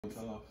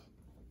How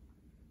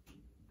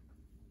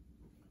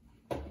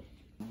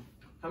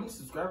many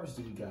subscribers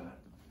do you got?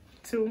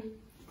 2.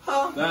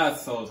 Huh?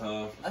 That's so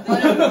tough. I think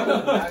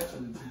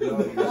actually,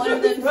 One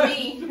of them's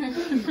me.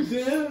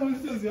 Damn,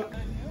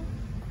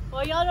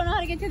 Well, y'all don't know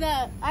how to get to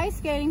the ice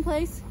skating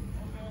place.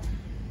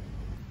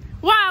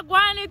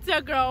 Wagwan, it's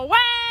your girl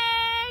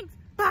Wangs,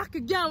 back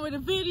again with a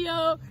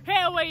video.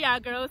 Hey, where y'all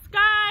girl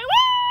Sky?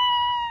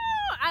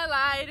 Woo! I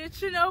lied, it's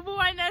Shinobu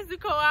and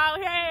Nezuko out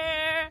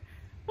here.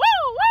 Woo,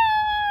 woo!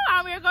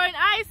 And we're going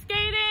ice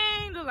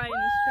skating. The lighting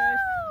is trash.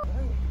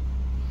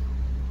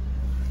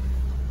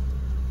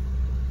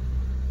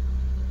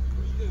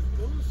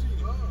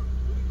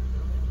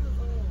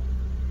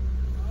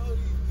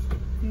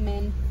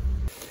 Men.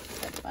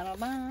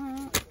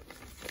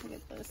 Look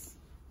at this.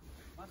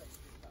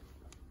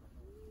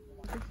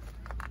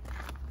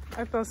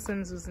 I thought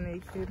Sims was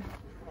naked.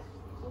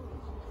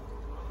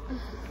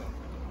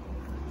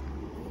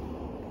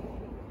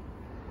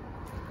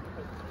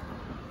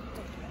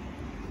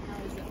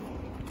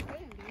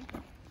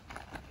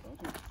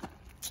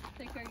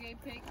 Take our gay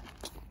pic.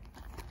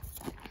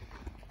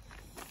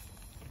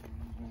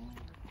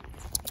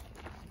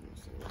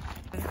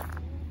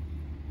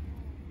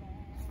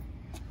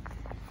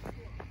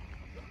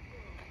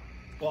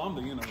 Well, I'm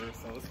the universe,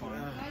 so it's fine.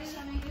 Why did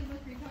that make it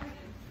look retarded?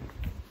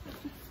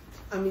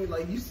 I mean,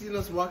 like, you seen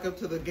us walk up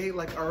to the gate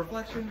like our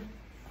reflection?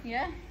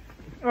 Yeah.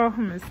 Oh, I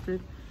missed it.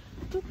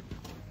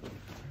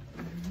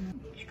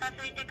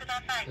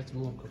 Let's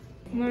move.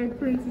 My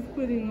prince is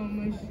putting on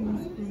my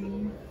shoes for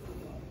me.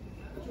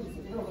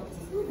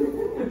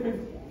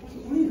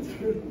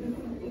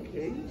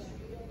 Okay.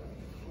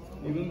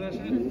 You know that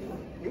shit?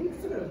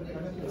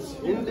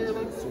 In there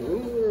like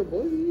stronger,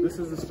 boy. This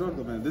is the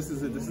struggle, man. This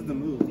is it. This is the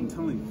move. I'm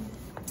telling you.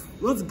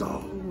 Let's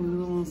go. You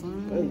know what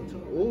I'm I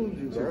told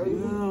you, bro.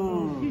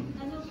 saying?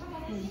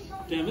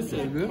 Damn, it's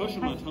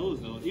crushing my toes,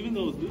 though. Even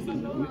though it's loose, that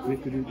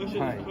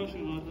shit is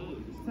crushing my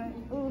toes.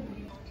 Oh.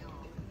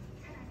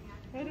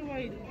 How do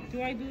I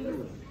do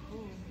this?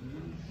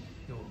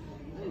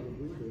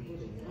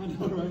 I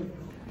know, right?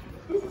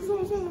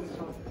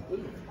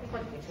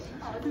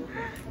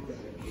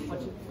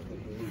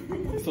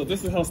 So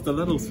this is how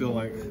stilettos feel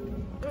like.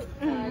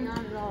 Not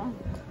at all.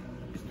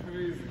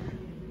 Crazy.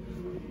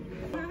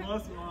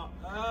 Bust my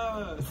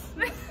ass.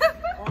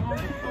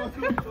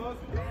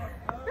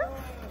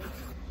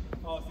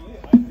 Oh, see,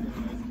 I see.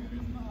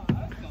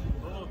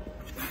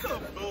 That's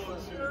some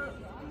bullshit.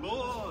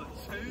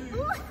 Bullshit.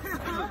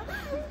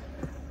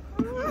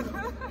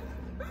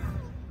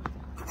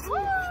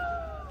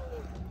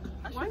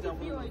 Why do you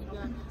feel like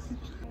that?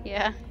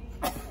 Yeah.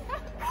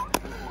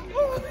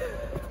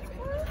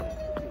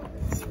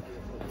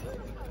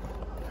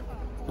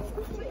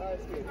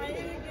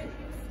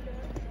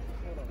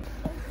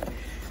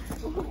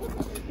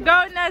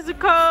 Go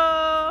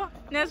Nezuko!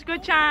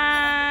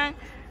 Nezuko-chan!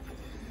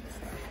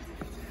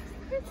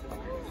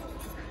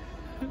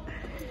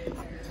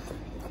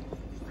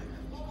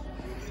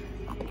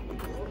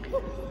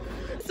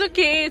 It's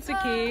okay, it's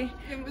okay.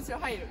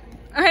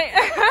 Hi.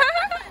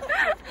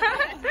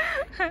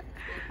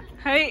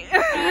 Hi.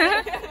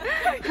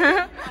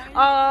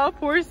 Oh,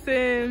 poor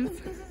Sims.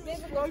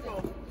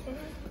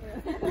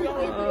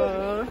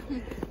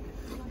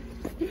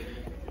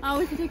 Oh,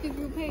 we can take a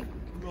group pic.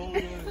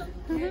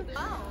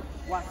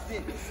 Watch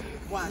this.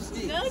 Watch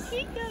this. Go,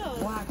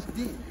 Chico. Watch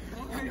this.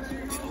 I'm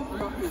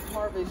about to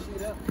carve this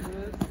shit up,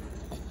 man.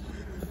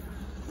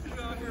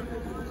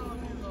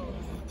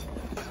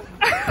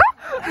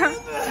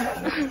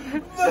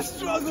 The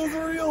struggle's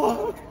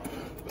real.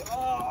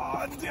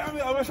 Oh, damn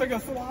it. I wish I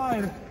could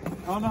slide. I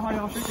don't know how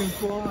y'all freaking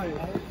slide.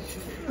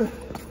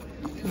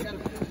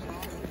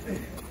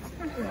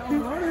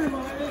 I'm running,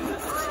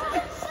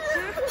 man.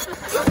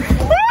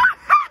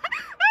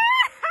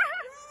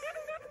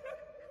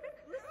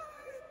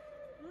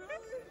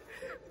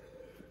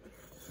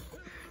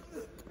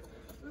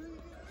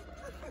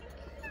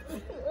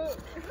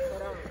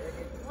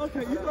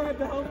 Okay, you don't have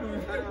to help me.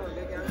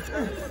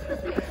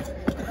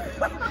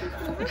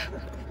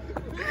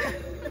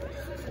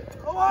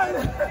 What?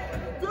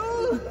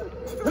 Dude!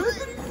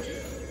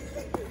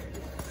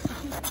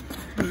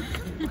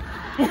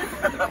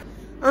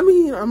 I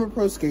mean, I'm a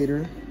pro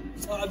skater.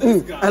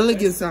 This guy.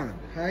 Elegant sound.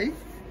 Hi?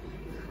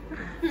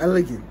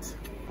 Elegant.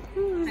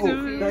 Oh,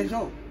 nice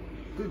job.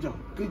 Good job.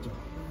 Good job.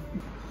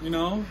 You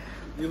know,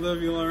 you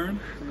live, you learn.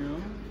 You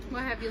know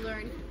What have you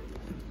learned?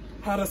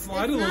 how to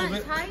slide It's a little not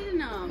bit. tight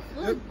enough.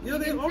 Look, Yeah, you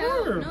they can are.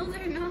 tell. No,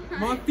 they're not.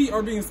 My feet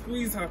are being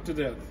squeezed half to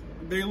death.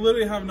 They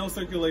literally have no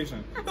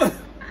circulation.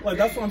 Like,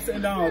 that's why I'm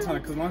sitting down all the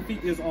time, because my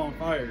feet is on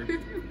fire.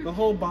 The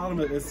whole bottom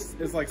of it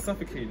is like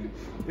suffocating.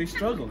 They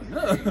struggling.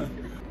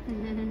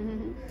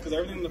 Because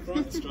everything in the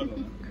front is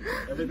struggling.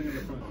 Everything in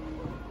the front.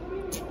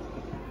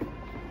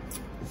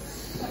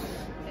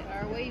 They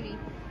are wavy.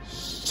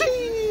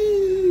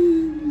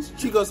 Cheese!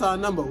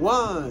 Chico-san number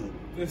 1.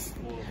 This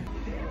will.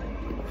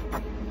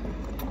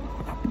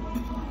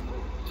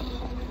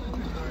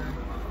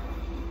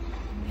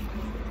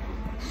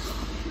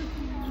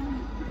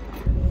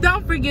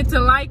 Don't forget to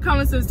like,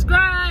 comment,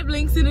 subscribe.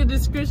 Links in the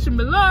description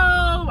below.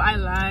 I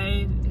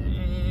lied.